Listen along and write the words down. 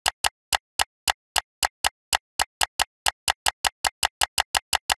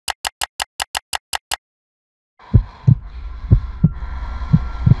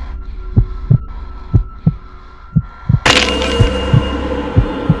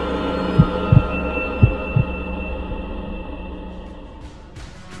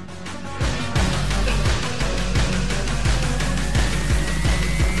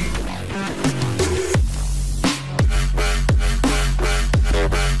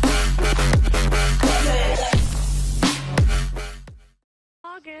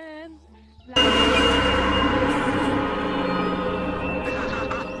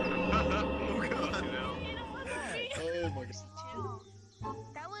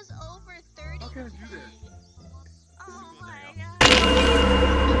can I do this? Oh my god.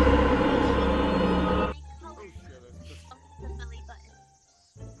 Oh shit, that's just... The belly button.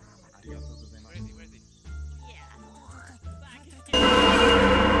 Where is he? Where is he? Yeah.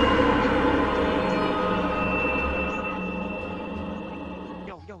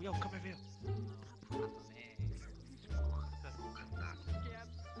 Yo, come here.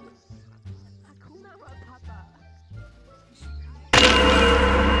 Hakuna Matata.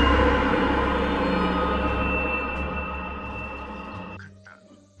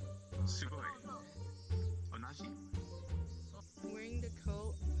 Wearing the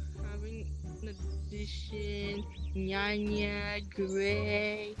coat, having an addition, Nyanya,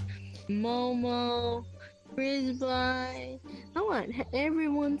 Gray, Momo, Frisbee. I want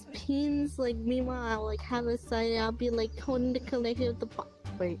everyone's pins. Like meanwhile, I'll like have a site. I'll be like holding the collection of the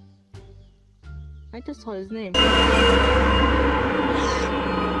wait. I just saw his name.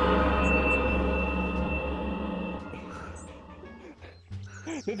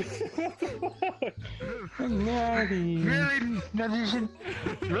 Natty. Really?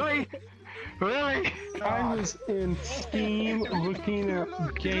 Really? Really? I was in Steam looking at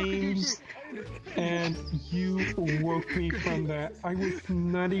games and you woke me from that. I was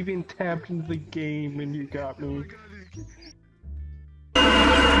not even tapped into the game and you got me.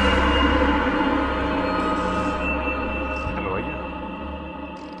 Hello again.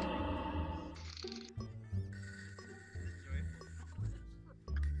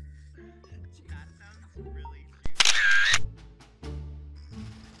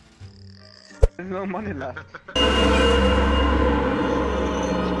 There's no money left.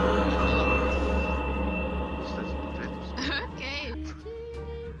 Okay.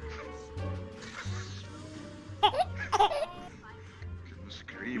 Couldn't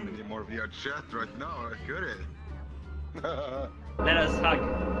scream anymore VRChat right now, I couldn't. Let us hug.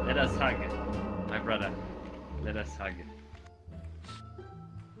 Let us hug. My brother. Let us hug.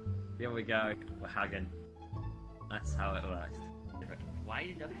 Here we go. We're hugging. That's how it works.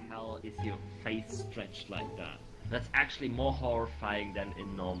 Why the hell is your face stretched like that? That's actually more horrifying than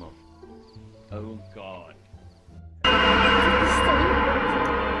in normal. Oh god.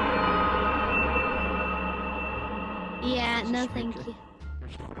 Yeah, no thank you.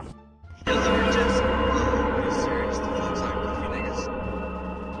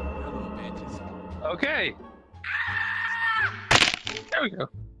 Okay. There we go.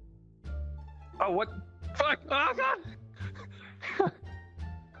 Oh, what? Fuck! Oh god!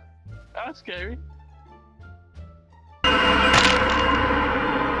 That was scary.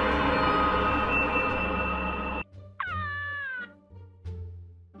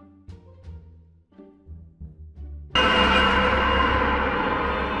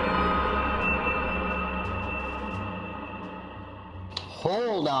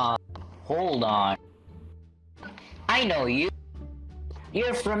 Hold on. I know you.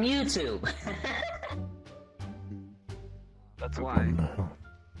 You're from YouTube. That's why.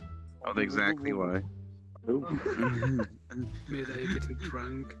 Oh, exactly why. Maybe I get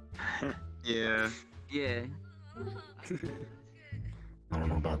drunk. Yeah. Yeah. I don't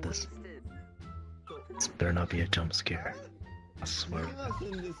know about this. This better not be a jump scare. I swear.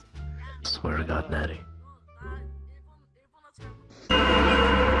 Swear to God, Natty.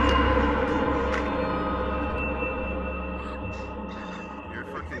 You're a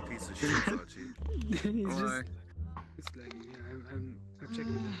fucking piece of shit, Sochi. It's just... It's like, yeah, I'm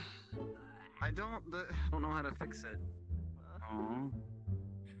checking it. I don't know how to fix it. Oh.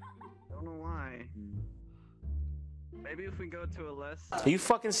 Don't know why. Maybe if we go to a less... Are you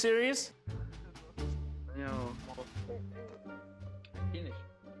fucking serious? No. Finish.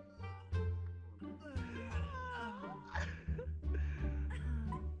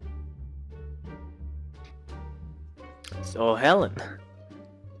 So, Helen.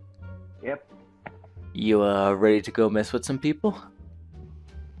 Yep. You ready to go mess with some people?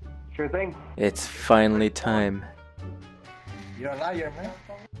 Sure thing. It's finally time. You're a liar, man.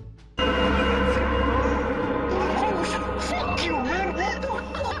 Oh, fuck you, man! What the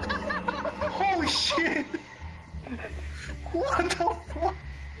fuck? Holy shit! What the fuck?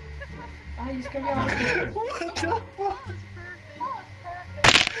 What the fuck?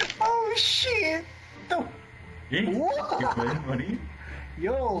 Oh shit! The... What? Buddy?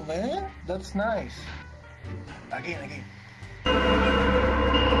 Yo, man, that's nice. Again. What?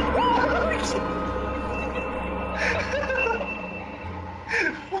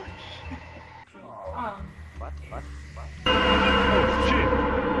 Oh shit!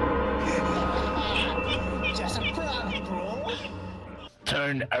 Just a prank, bro.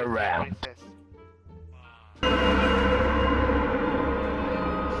 Turn around.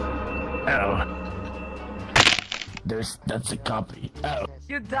 Ow. That's a copy. Oh.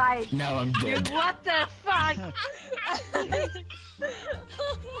 You died. Now I'm dead. What the fuck?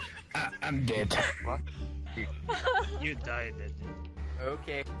 I'm dead. What? You died.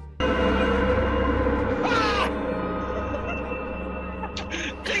 Okay.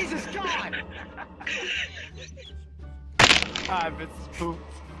 Jesus God! I've been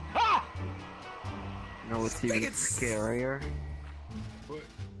spooked. Ah! You know what's even scarier? What?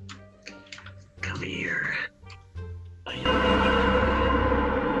 Come here.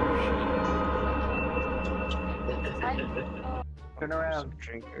 Turn around.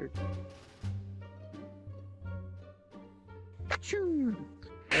 Drinker.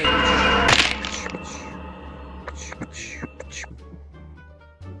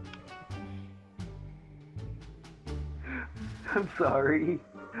 I'm sorry.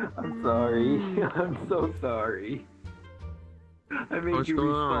 I'm sorry. I'm so sorry. I made What's you going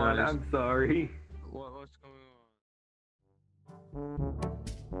respawn. on? I'm sorry. What's going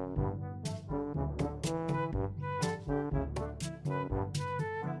on?